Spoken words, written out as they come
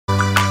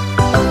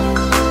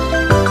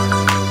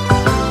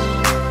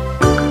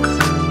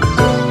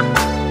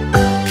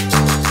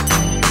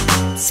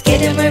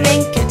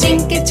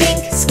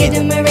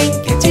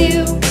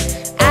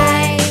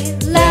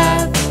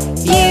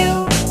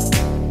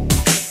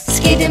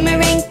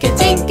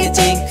Skidamarink-a-dink,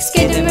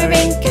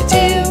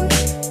 skidamarink-a-doo.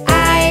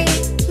 I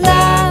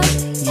love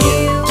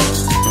you.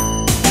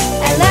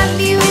 I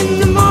love you in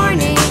the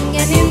morning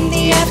and in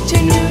the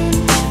afternoon.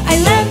 I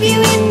love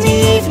you in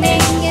the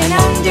evening and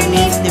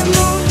underneath the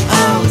moon.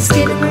 Oh,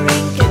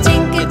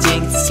 skidamarink-a-dink,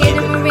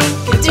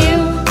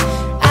 skidamarink-a-doo.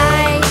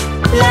 I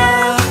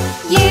love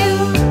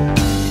you.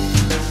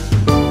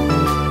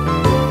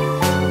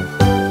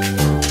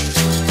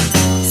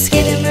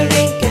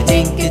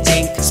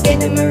 Skidamarink-a-dink,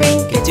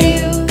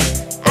 skidamarink-a-doo.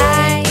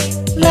 I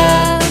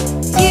love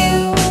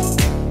you.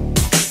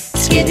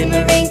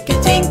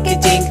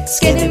 Skidamarink-a-dink,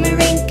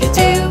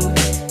 skidamarink-a-doo.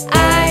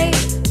 I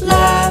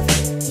love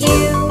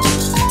you.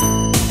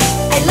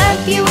 I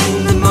love you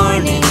in the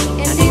morning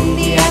and in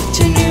the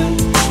afternoon.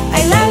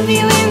 I love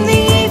you in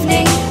the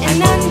evening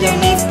and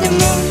underneath the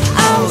moon.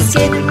 Oh,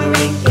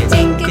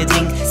 skidamarink-a-dink,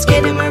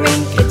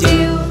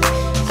 skidamarink-a-doo.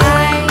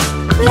 I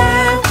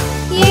love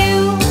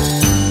you.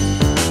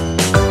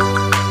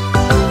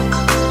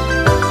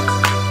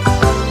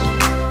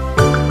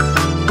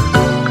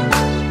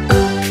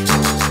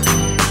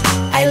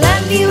 I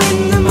love you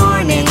in the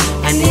morning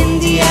and in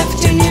the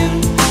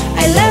afternoon.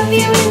 I love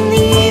you in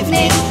the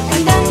evening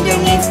and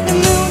underneath the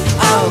moon.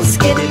 Oh,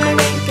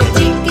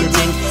 skidamarink-a-dink,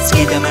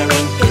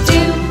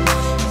 skidamarink-a-doo.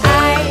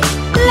 I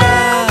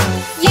love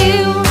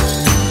you.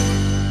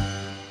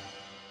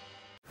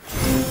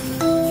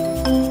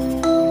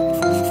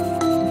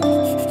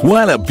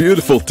 What a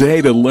beautiful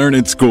day to learn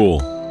at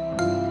school.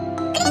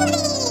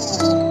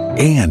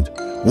 And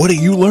what are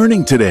you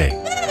learning today?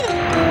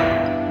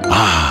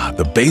 Ah,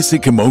 the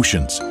basic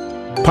emotions.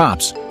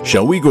 Pops,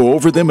 shall we go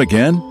over them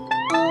again?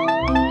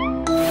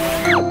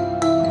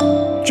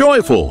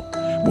 Joyful,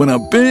 when a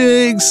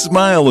big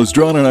smile is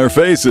drawn on our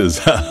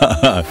faces.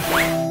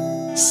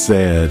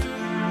 Sad,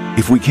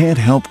 if we can't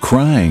help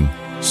crying.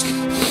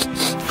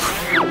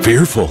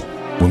 Fearful,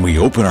 when we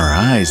open our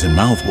eyes and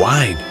mouth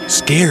wide,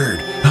 scared.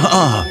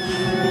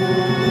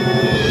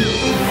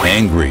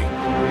 Angry,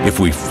 if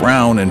we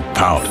frown and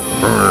pout.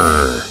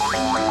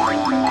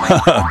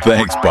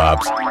 Thanks,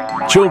 Pops.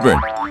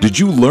 Children, did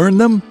you learn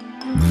them?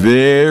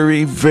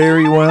 Very,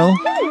 very well.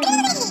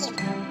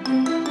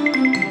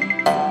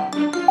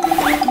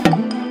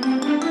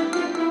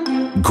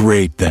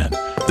 Great then.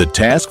 The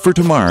task for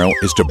tomorrow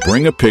is to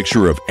bring a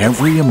picture of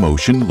every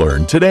emotion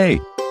learned today.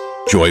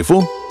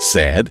 Joyful,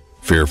 sad,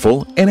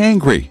 fearful, and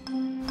angry.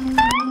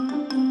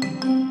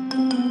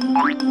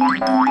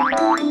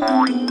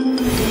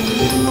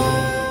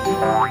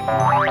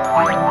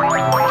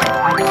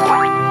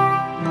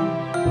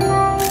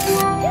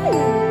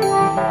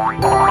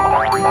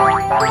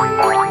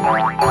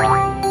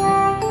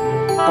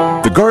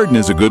 The garden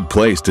is a good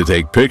place to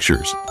take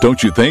pictures,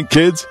 don't you think,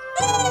 kids?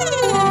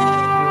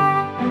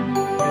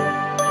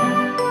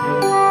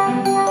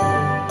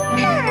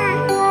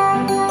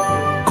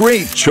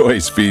 Great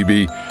choice,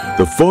 Phoebe.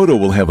 The photo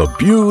will have a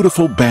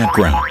beautiful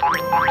background.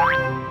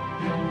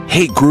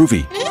 Hey,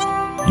 Groovy,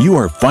 you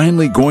are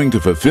finally going to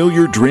fulfill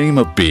your dream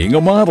of being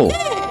a model.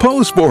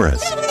 Pose for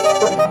us.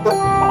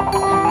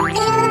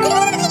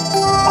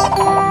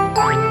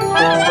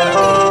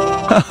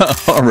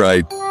 All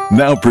right,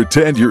 now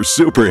pretend you're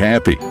super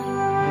happy.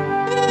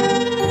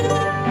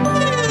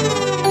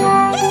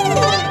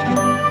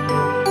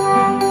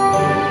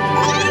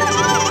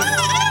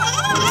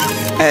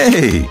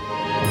 Hey,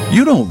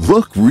 you don't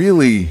look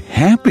really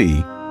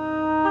happy.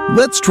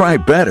 Let's try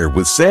better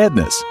with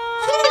sadness.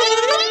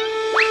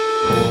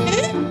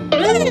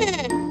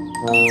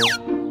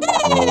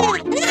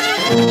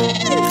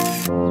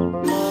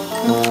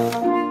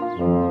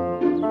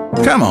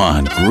 Come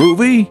on,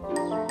 Groovy.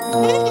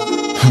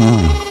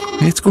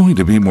 It's going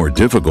to be more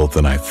difficult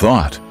than I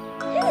thought.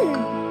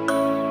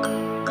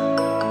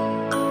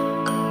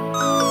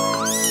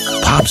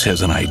 Pops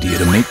has an idea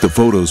to make the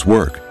photos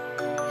work.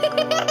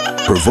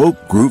 Provoke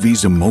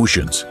Groovy's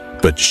emotions,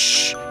 but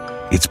shh,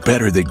 it's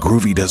better that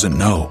Groovy doesn't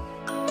know.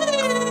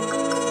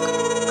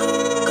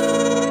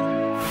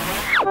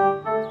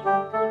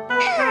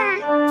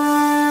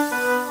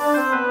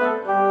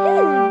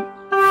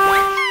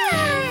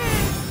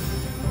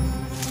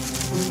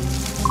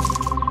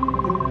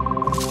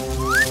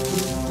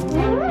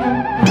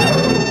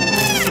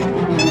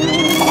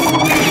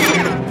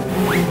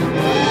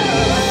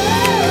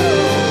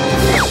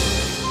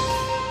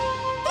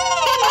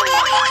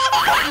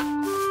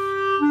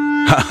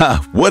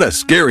 Haha, what a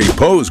scary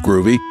pose,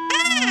 Groovy.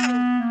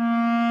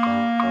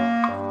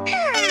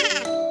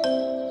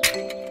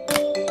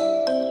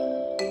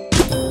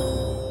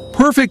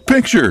 Perfect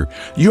picture.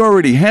 You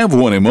already have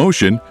one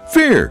emotion,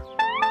 fear.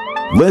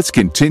 Let's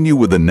continue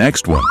with the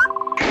next one.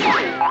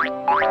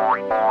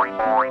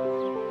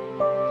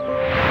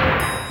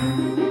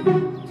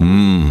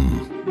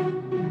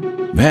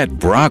 That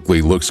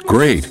broccoli looks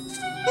great.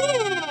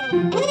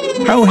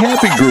 How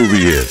happy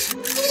Groovy is.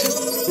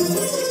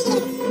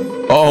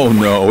 Oh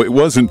no, it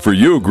wasn't for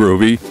you,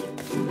 Groovy.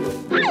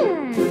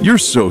 You're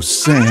so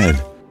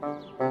sad.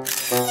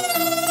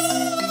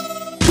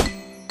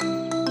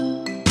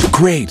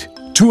 Great,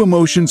 2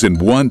 emotions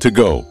and 1 to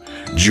go.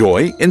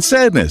 joy, and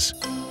sadness.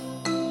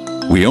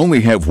 We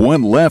only have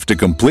one left to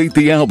complete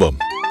the album.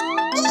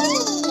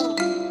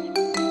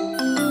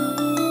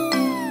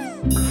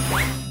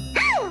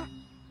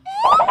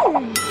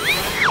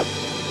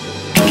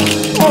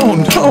 Oh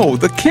no,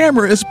 the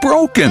camera is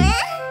broken.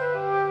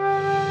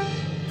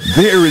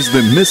 There is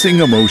the missing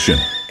emotion,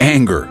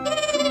 anger.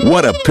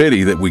 What a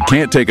pity that we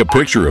can't take a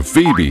picture of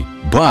Phoebe,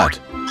 but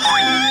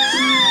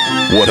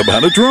what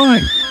about a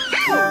drawing?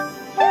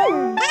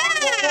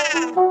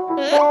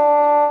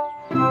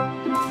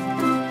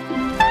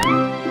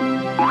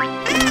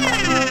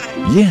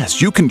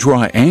 Yes, you can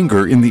draw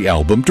anger in the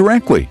album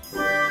directly.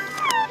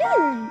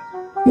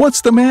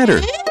 What's the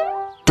matter?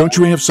 Don't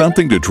you have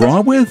something to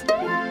draw with?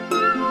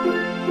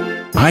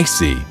 I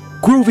see.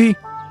 Groovy,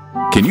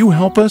 can you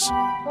help us?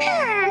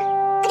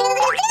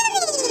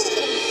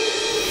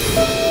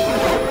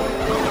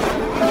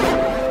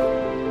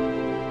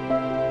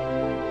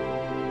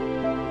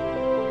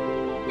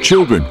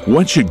 Children,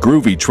 what should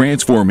Groovy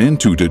transform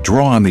into to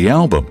draw on the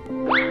album?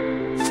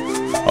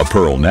 A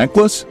pearl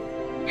necklace?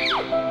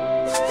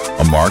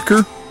 A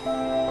marker?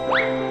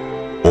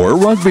 Or a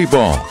rugby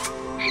ball?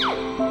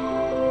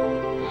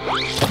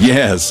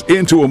 Yes,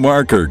 into a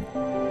marker.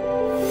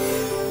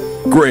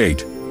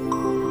 Great.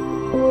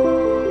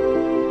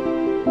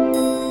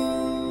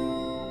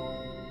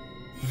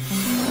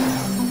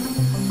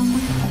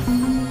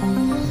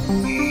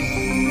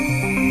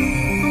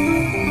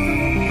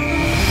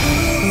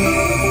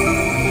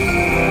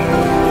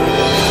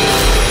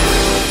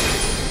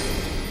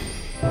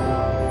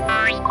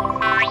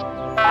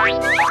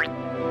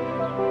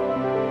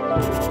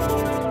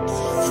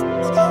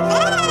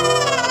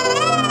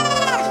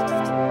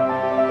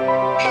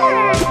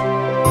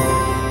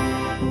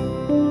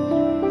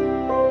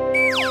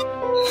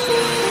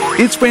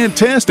 It's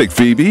fantastic,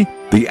 Phoebe.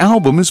 The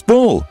album is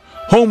full.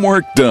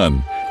 Homework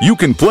done. You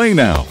can play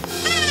now.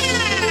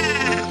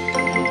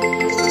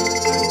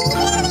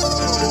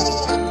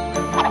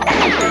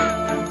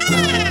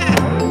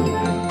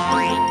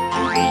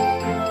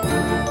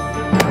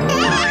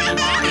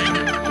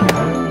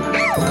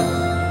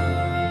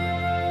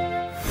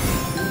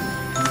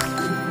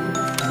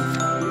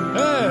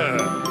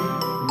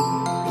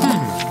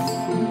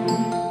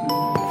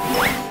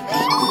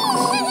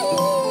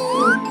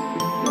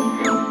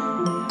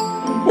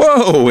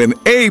 Whoa, an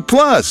A+.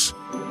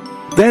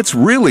 That's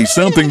really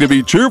something to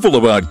be cheerful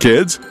about,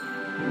 kids.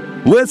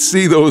 Let's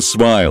see those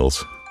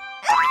smiles.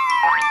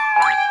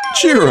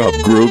 Cheer up,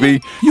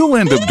 Groovy. You'll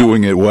end up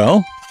doing it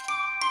well.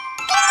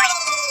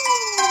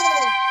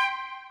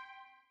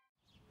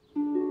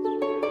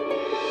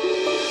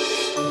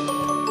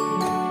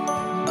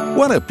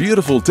 What a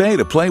beautiful day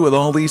to play with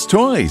all these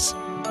toys.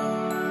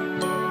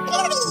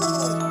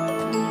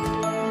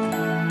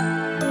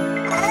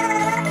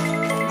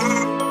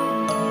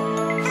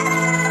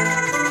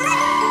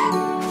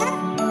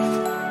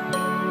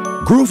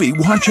 Groovy,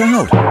 watch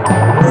out!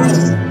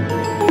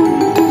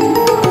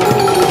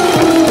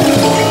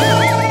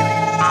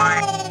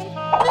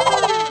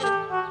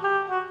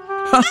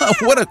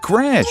 What a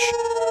crash!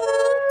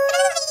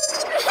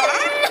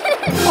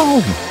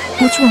 Oh,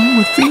 what's wrong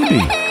with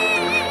Phoebe?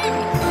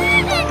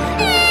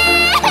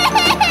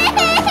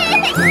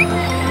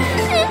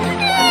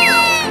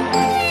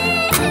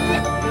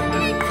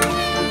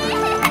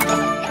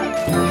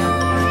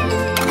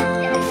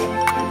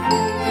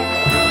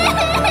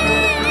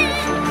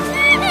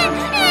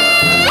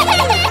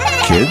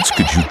 Kids,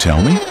 could you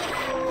tell me?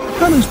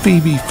 How does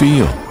Phoebe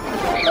feel?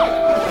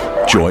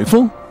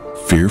 Joyful?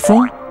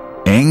 Fearful?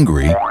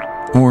 Angry?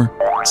 Or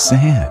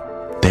sad?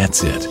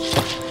 That's it.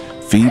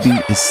 Phoebe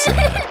is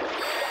sad.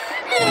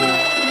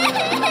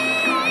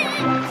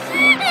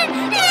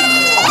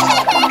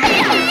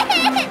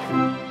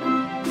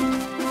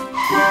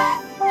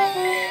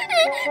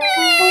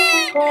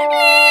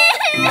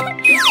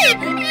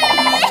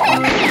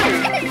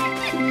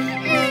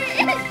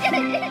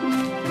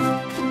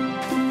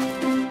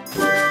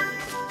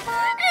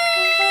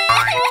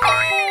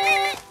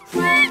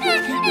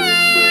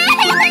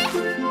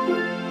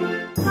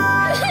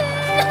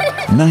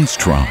 Nice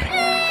try.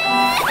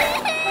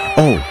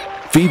 Oh,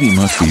 Phoebe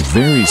must be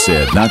very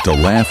sad not to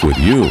laugh with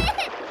you.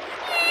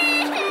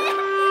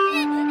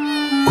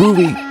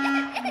 Groovy,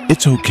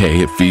 it's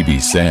okay if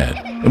Phoebe's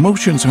sad.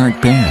 Emotions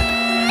aren't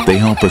bad. They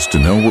help us to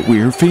know what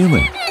we are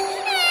feeling.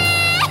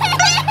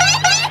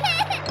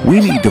 We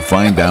need to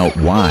find out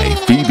why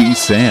Phoebe's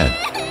sad.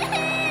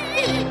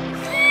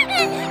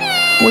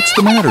 What's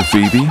the matter,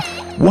 Phoebe?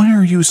 Why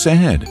are you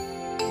sad?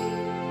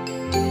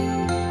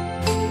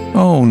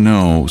 Oh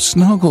no,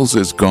 Snuggles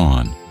is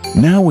gone.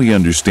 Now we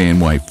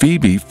understand why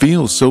Phoebe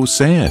feels so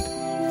sad.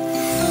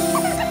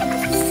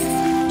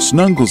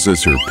 Snuggles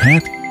is her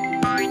pet,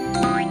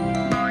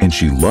 and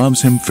she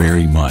loves him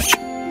very much.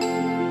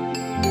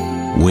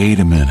 Wait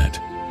a minute,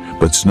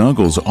 but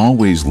Snuggles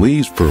always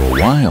leaves for a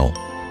while.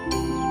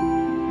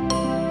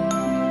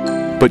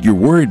 But you're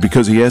worried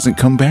because he hasn't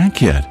come back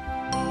yet.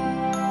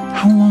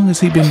 How long has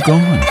he been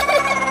gone?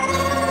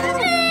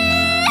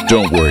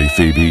 Don't worry,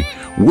 Phoebe.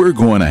 We're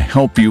going to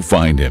help you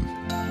find him.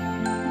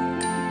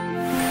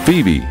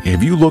 Phoebe,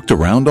 have you looked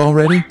around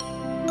already?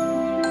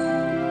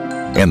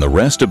 And the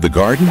rest of the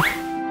garden?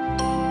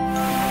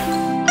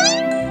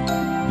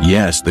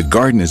 Yes, the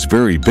garden is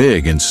very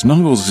big and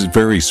Snuggles is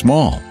very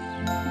small.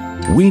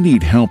 We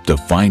need help to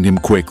find him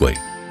quickly.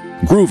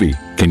 Groovy,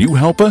 can you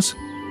help us?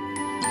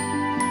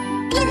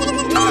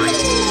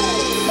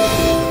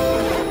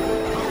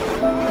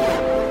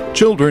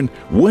 Children,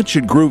 what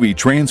should Groovy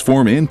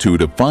transform into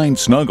to find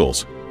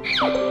Snuggles?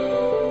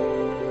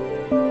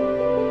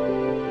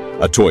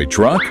 A toy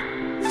truck?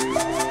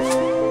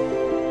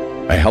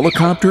 A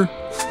helicopter?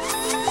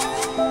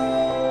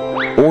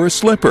 Or a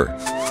slipper?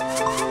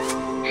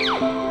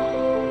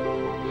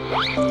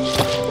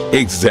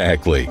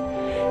 Exactly.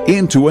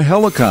 Into a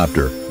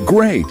helicopter.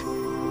 Great.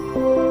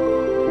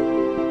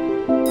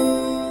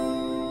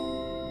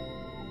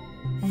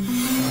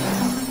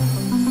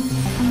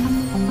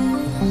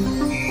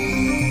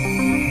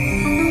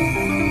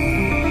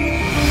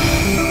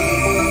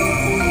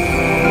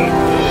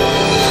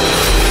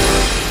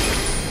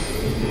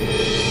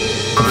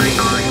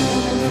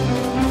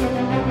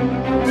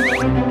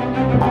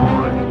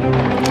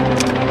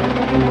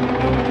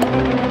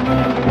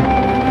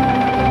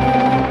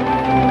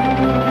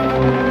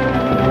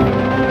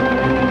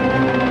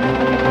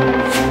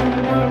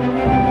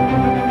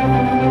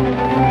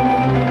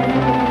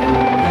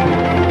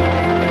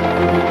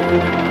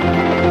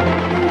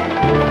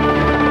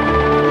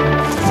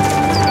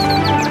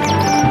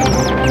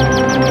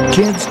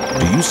 Kids,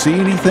 do you see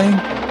anything?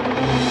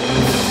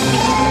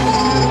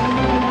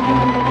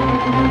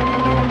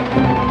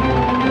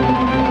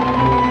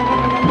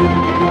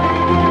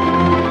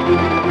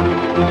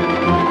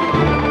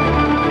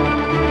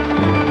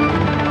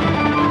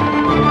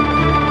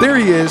 There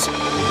he is,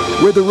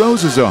 where the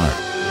roses are.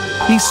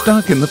 He's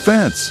stuck in the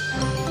fence.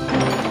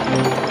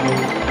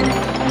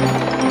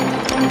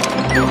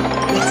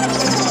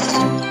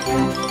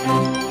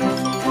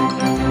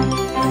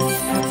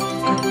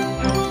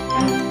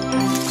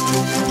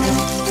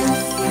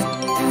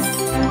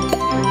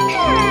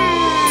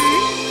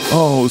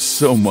 Oh,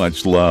 so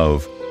much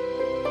love.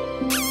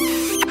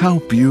 How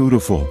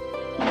beautiful.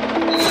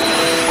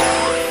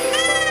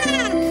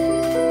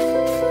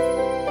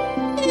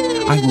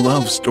 I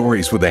love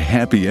stories with a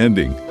happy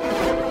ending.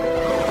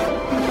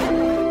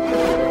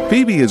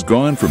 Phoebe has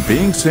gone from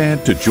being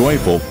sad to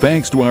joyful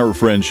thanks to our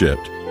friendship.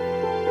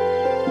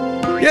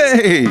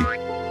 Yay!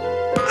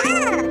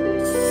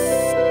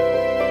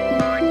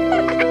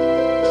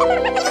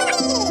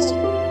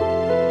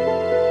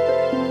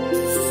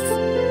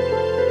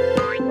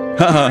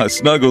 Haha,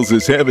 Snuggles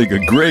is having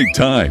a great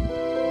time.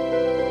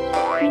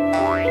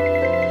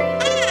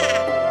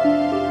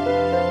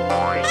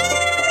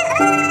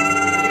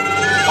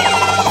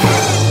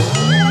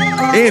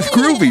 And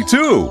Groovy,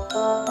 too.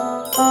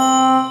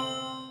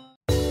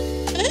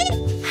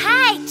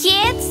 Hi,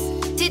 kids!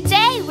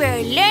 Today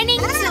we're learning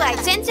to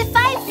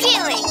identify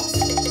feelings.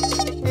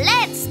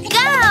 Let's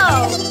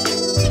go!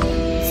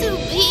 To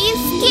be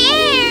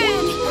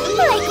scared,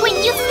 like when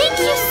you think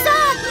you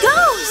saw a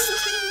ghost.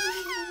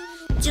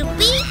 To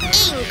be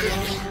angry,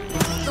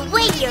 the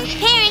way your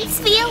parents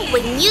feel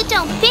when you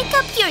don't pick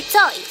up your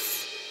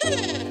toys.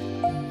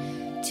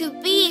 To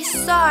be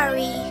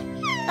sorry,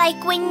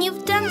 like when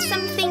you've done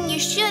something you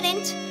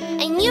shouldn't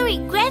and you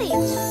regret it.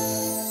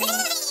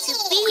 To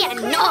be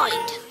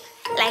annoyed,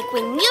 like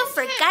when you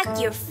forgot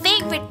your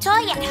favorite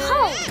toy at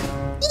home.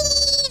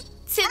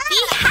 To be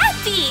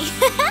happy,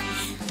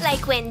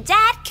 like when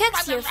Dad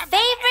cooks your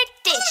favorite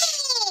dish.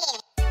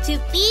 To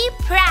be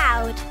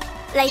proud,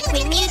 like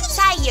when you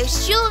tie your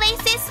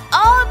shoelaces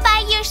all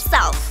by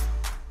yourself.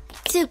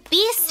 To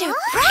be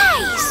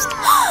surprised,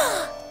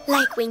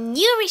 like when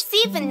you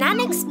receive an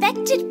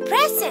unexpected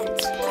present.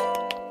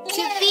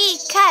 To be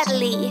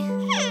cuddly,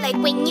 like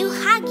when you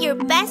hug your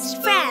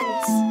best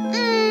friends.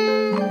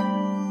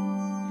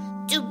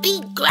 To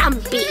be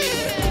grumpy,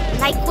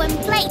 like when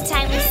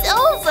playtime is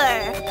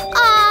over.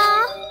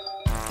 Aww.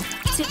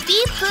 To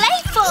be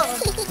playful,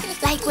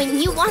 like when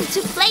you want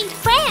to play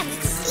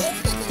friends.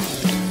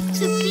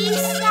 To be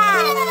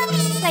sad,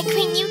 like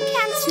when you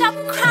can't stop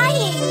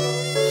crying.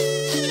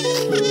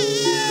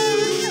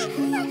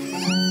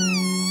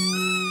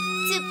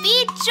 To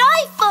be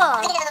joyful,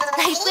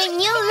 like when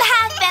you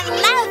laugh and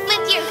laugh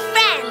with your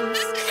friends.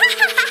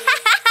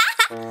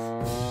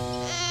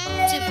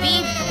 To be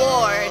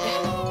bored,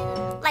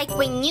 like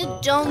when you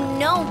don't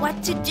know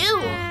what to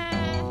do.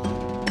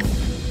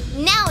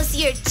 Now's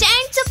your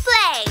turn to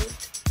play.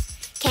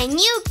 Can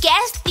you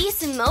guess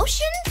these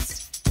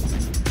emotions?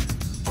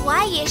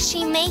 Why is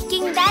she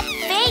making that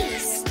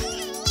face?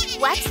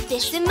 What's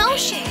this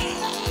emotion?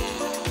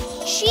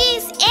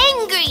 She's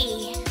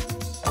angry.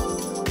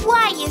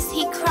 Why is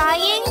he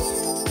crying?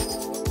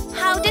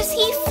 How does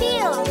he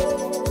feel?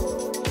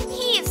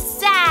 He's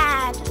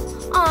sad.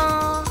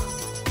 Aww.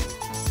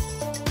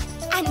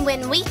 And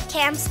when we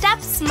can't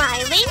stop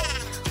smiling,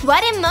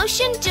 what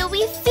emotion do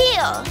we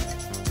feel?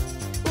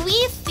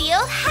 We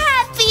feel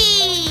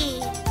happy!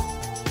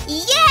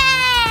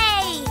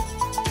 Yay!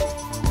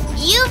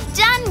 You've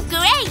done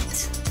great!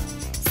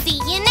 See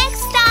you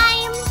next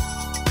time!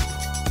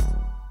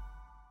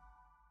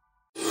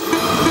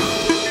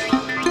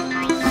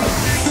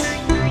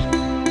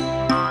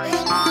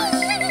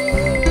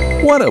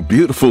 What a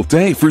beautiful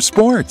day for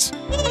sports!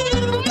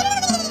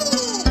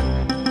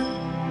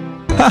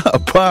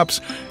 Pops,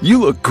 you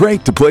look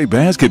great to play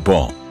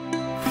basketball.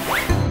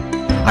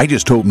 I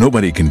just hope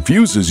nobody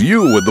confuses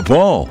you with the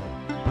ball.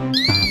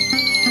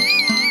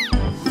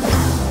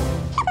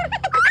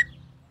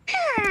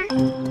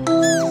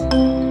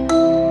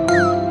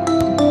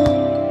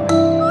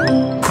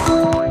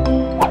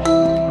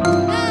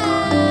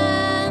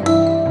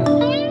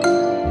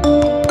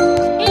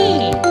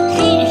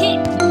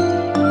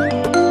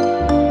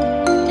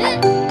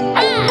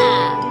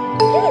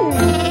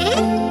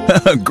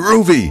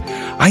 Groovy!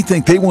 I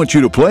think they want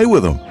you to play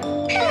with them.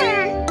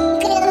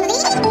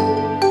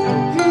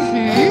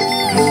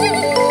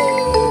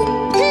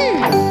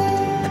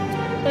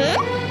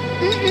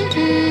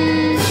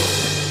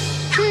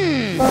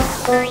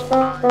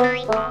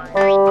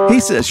 He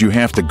says you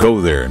have to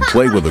go there and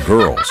play with the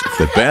girls.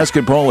 That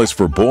basketball is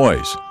for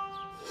boys.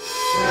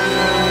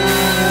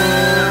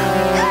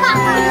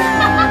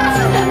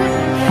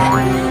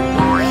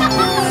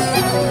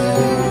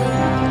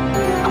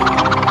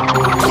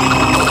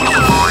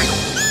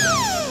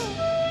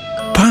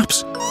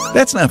 Pops,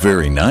 that's not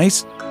very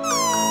nice.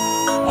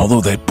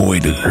 Although that boy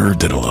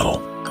deserved it a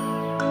little.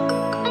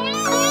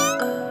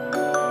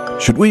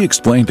 Should we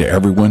explain to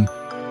everyone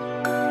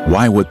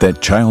why what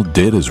that child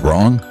did is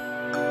wrong?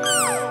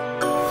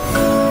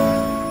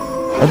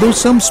 Although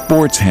some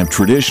sports have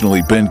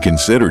traditionally been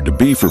considered to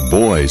be for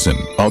boys and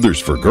others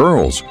for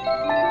girls,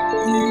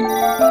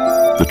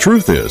 the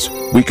truth is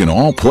we can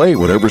all play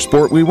whatever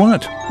sport we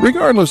want,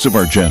 regardless of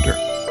our gender.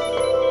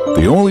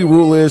 The only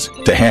rule is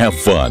to have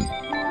fun.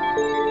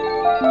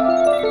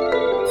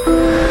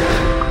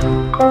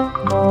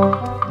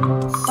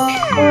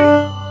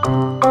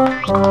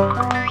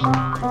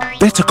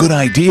 That's a good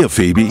idea,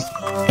 Phoebe.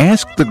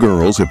 Ask the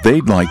girls if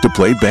they'd like to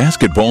play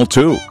basketball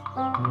too.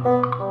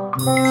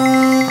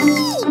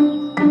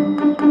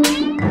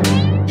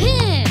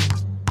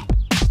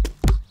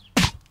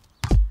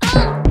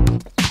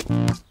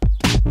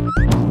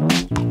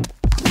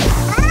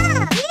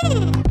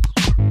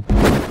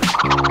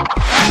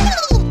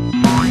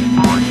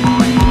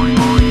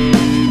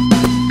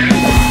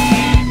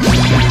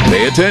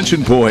 Pay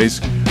attention,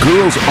 boys.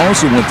 Girls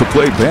also want to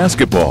play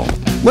basketball.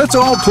 Let's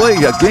all play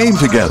a game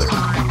together.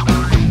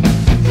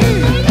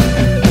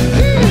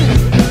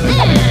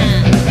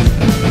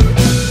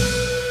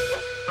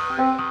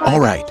 All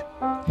right,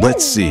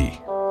 let's see.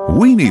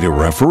 We need a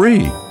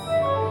referee.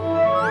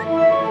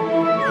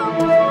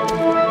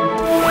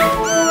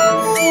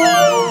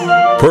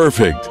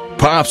 Perfect.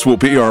 Pops will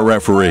be our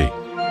referee.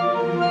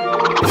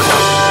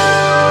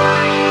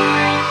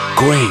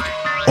 Great.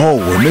 Oh,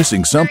 we're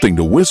missing something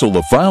to whistle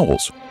the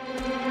fouls.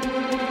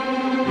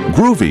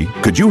 Groovy,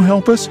 could you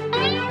help us?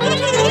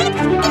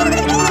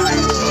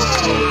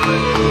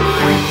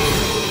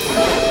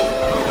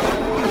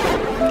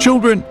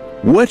 Children,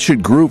 what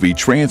should Groovy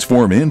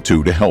transform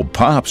into to help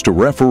Pops to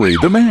referee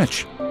the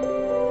match?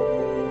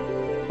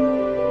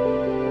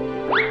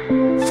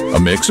 A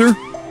mixer?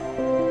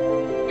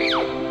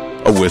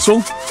 A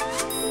whistle?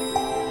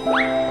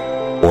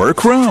 Or a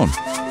crown?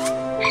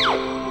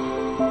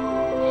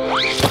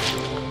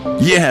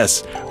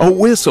 Yes, a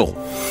whistle.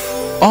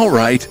 All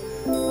right.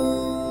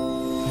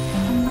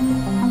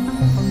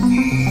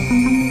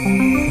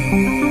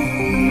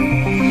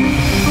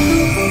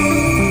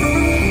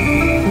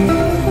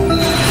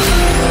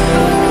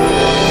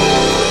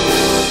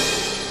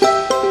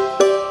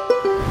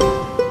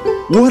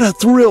 What a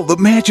thrill! The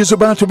match is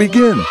about to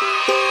begin.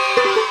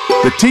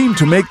 The team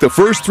to make the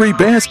first 3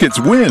 baskets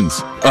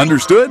wins.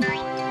 Understood?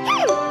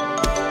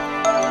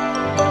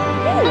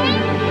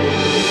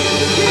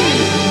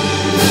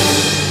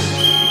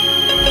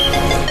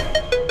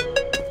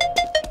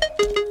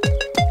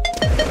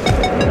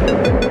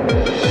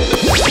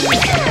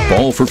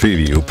 Ball for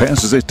Phoebe, who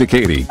passes it to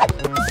Katie.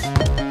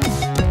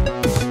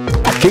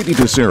 Katie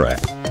to Sarah.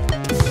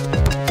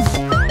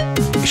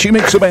 She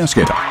makes a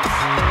basket.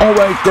 All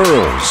right,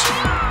 girls.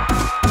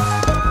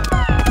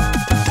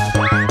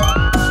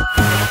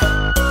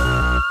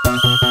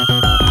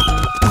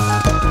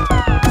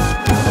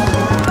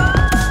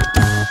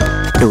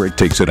 Eric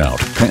takes it out,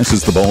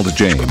 passes the ball to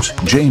James.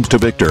 James to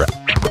Victor.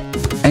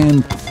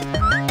 And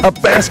a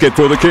basket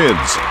for the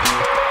kids.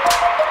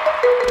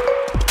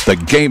 The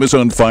game is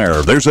on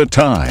fire. There's a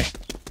tie.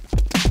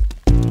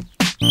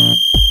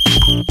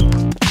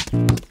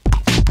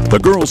 The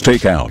girls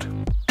take out.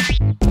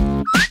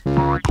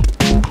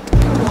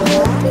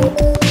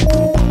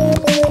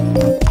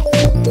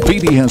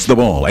 Phoebe has the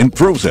ball and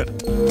throws it.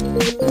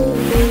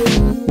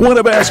 What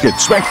a basket!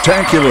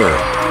 Spectacular!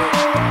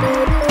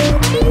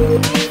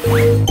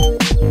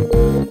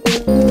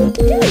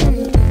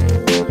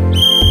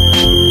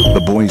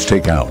 The boys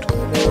take out.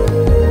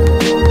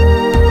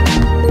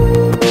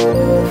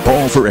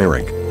 Ball for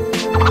Eric.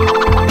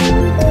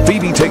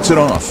 Phoebe takes it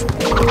off.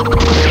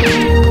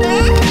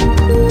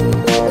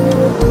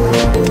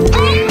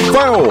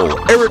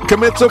 Foul! Eric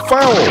commits a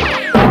foul!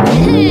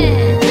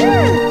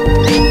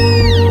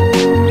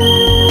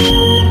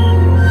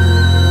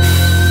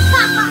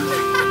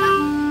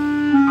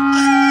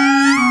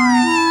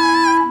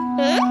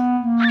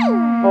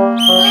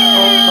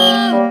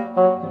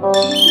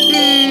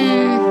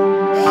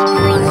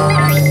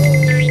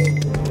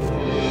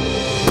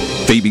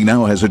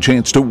 now has a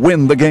chance to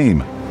win the game.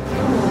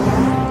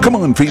 Come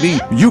on, Phoebe,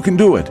 you can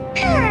do it.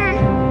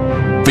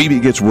 Phoebe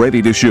gets ready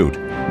to shoot.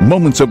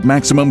 Moments of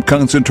maximum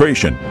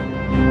concentration.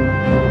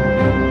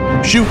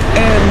 Shoot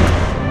and...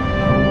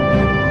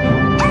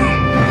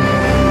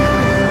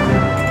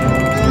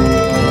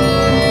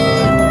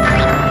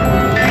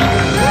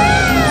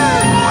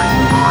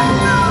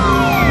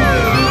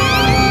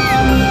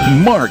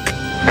 mark!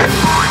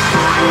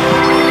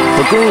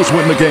 The girls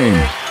win the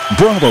game.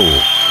 Bravo!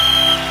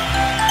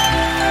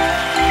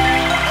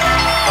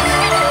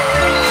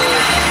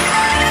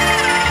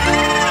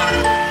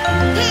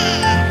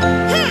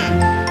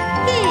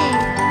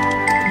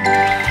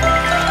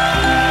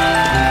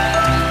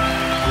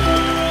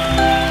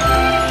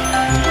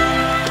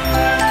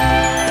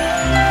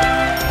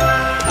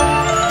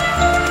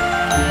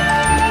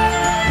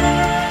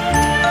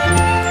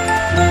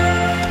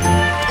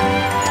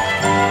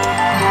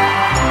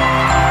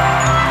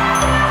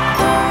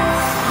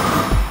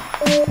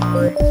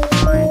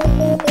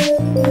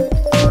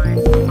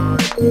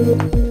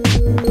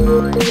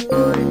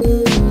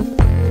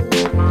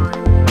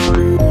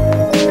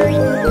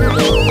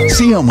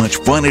 See how much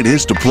fun it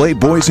is to play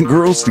boys and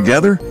girls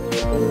together?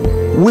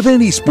 With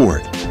any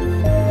sport.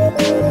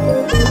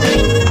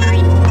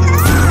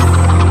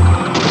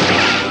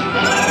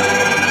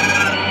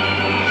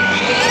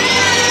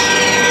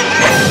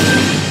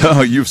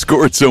 Oh, you've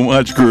scored so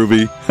much,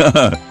 Groovy.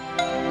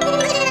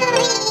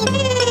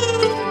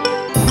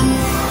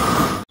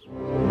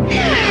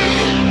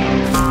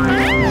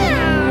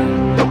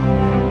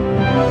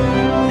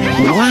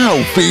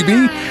 Wow,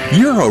 Phoebe,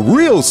 you're a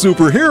real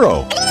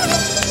superhero.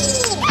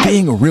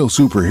 Being a real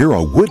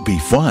superhero would be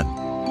fun.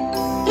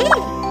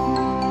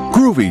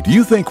 Groovy, do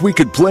you think we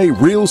could play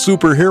real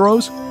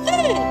superheroes?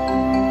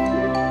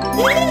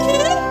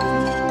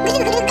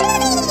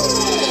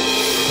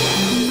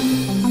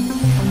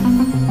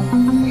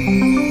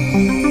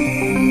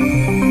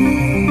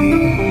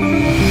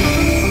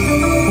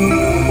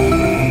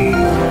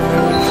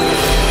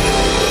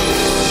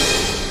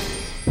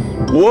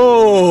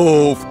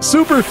 Whoa!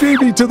 Super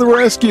Phoebe to the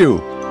rescue!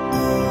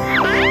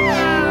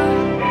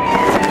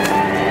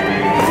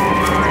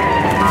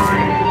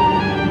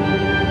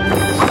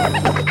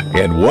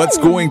 And what's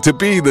going to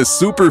be the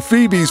Super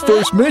Phoebe's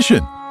first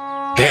mission?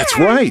 That's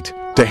right,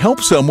 to help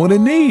someone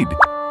in need.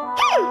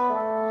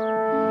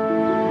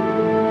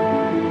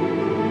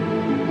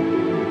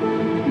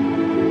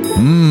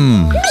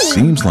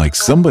 Seems like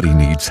somebody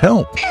needs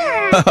help.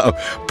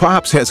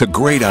 Pops has a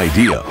great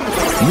idea.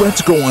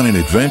 Let's go on an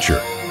adventure.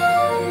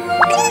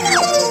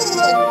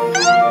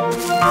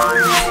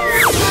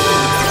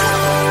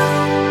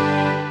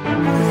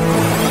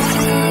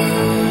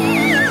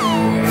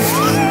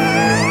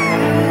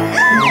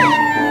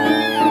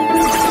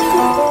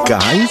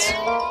 Guys?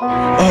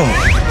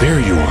 Oh, there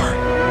you are.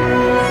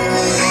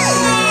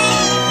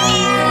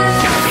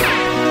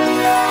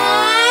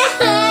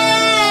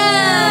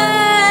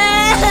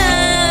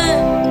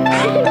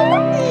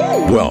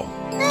 Well,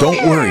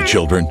 don't worry,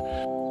 children.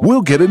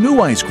 We'll get a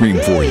new ice cream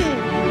for you.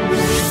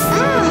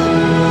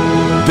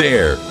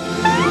 There.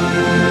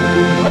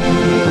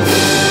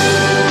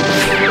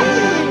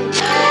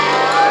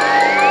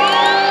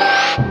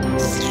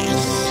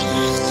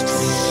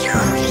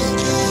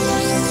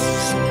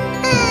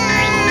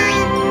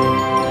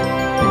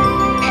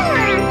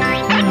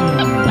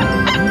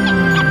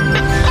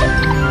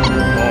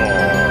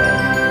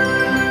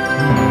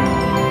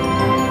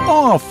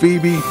 Aw,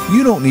 Phoebe,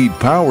 you don't need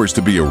powers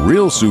to be a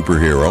real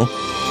superhero.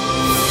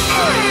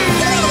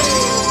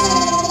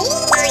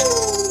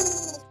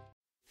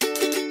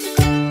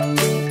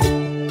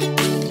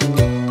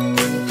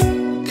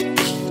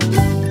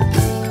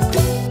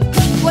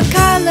 What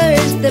color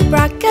is the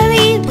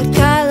broccoli? What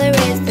color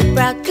is the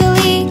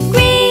broccoli?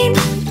 Green,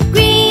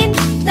 green,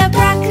 the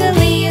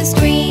broccoli is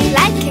green.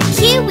 Like a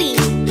kiwi,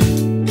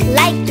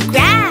 like the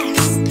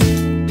grass,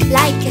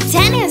 like a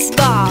tennis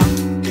ball.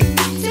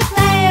 To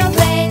play all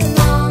day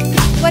long.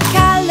 What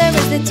color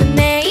is the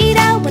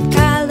tomato? What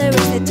color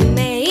is the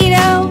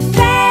tomato?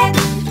 Red,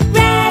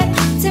 red,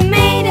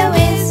 tomato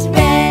is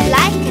red.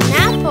 Like an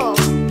apple,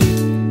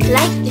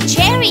 like the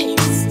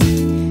cherries,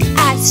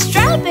 a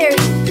strawberry.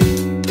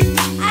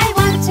 I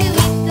want to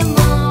eat them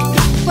all.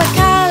 What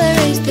color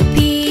is the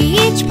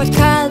peach? What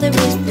color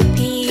is the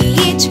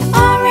peach?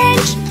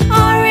 Orange,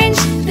 orange,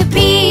 the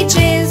peach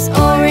is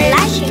orange.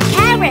 Like a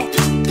carrot,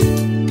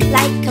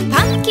 like a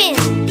pumpkin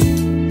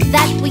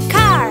that we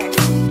carve.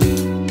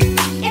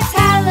 It's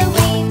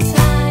Halloween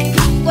time.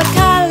 What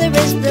color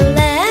is the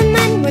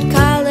lemon? What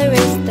color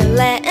is the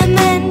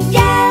lemon?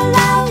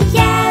 Yellow,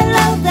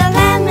 yellow, the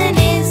lemon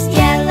is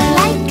yellow.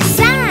 Like a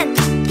sun,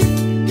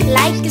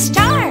 like a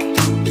star,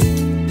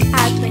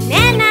 a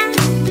banana.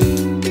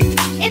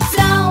 It's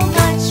so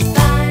much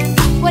fun.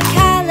 What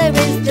color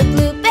is the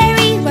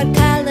blueberry? What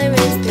color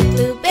is the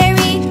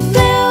blueberry?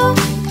 Blue,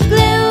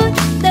 blue,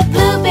 the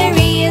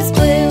blueberry is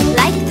blue.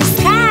 Like the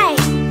sky,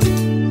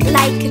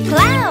 like a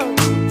cloud,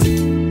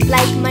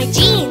 like my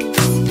jeans.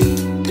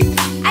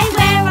 I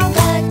wear all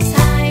the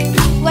time.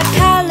 What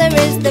color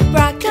is the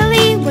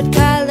broccoli? What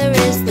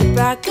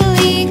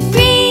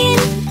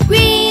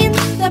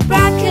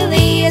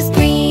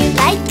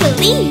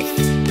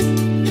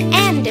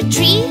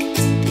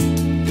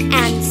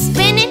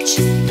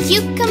spinach,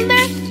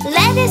 cucumber,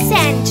 lettuce,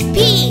 and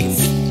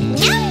peas.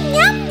 Yum,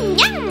 yum,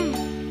 yum!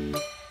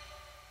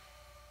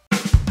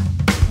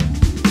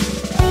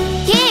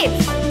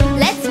 Kids,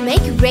 let's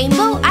make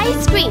rainbow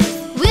ice cream.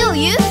 We'll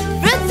use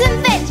fruits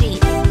and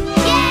veggies.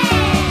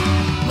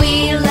 Yay!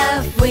 We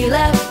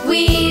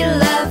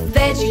love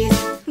veggies.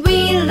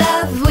 We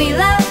love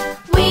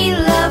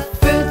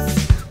fruits.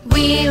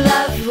 We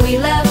love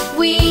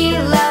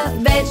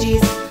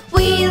veggies.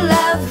 We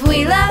love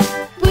fruits.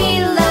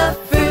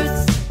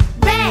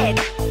 Red,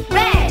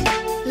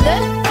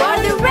 look for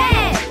the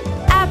red.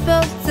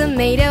 Apple,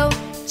 tomato,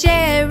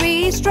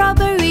 cherry,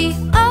 strawberry,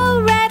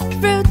 all red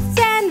fruits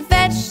and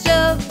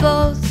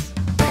vegetables.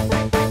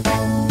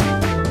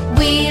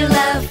 We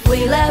love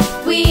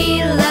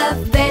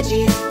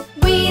veggies.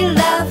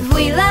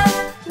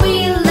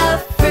 We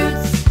love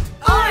fruits.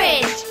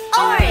 Orange,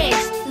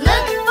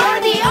 look for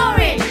the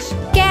orange.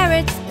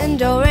 Carrots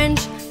and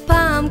orange,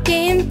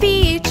 pumpkin,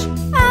 peach,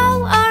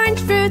 all orange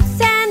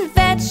fruits and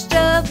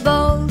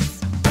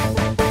vegetables.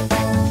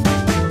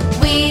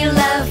 We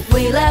love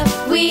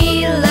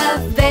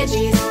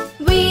veggies.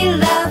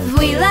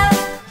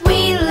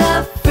 We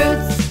love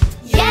fruits.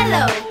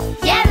 Yellow,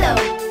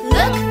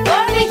 look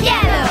for the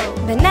yellow.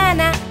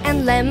 Banana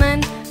and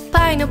lemon,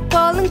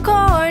 pineapple and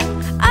corn,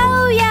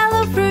 all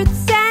yellow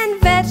fruits and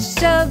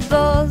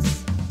vegetables.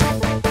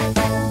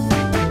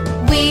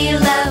 We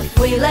love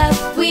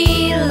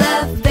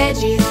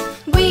veggies.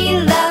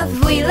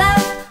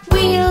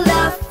 We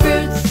love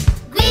fruits.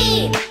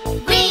 Green,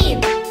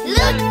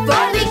 look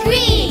for the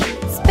green.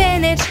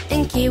 Spinach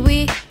and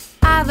kiwi,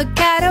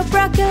 avocado,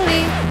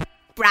 broccoli.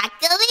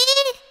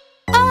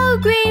 All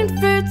green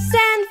fruits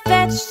and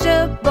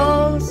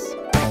vegetables.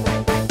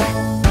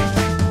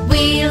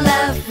 We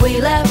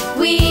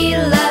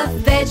love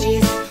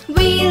veggies.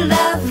 We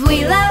love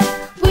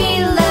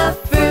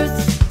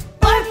fruits.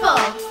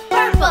 Purple,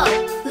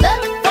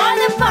 look for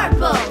the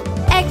purple.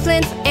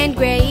 Eggplant and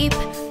grape,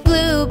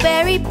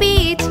 blueberry,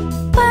 beet,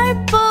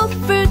 purple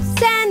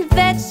fruits and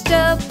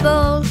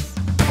vegetables.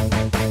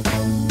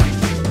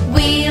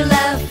 We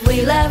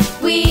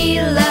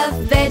love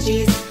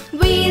veggies.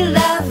 We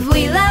love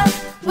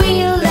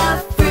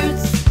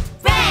fruits.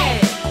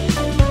 Red,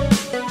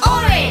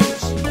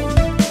 orange,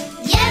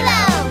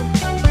 yellow,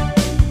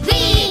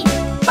 green,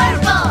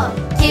 purple.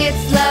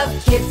 Kids love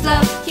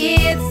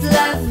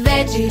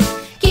veggies.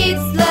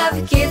 Kids love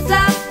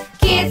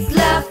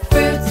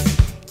fruits.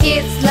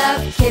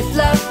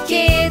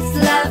 Kids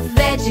love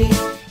veggies.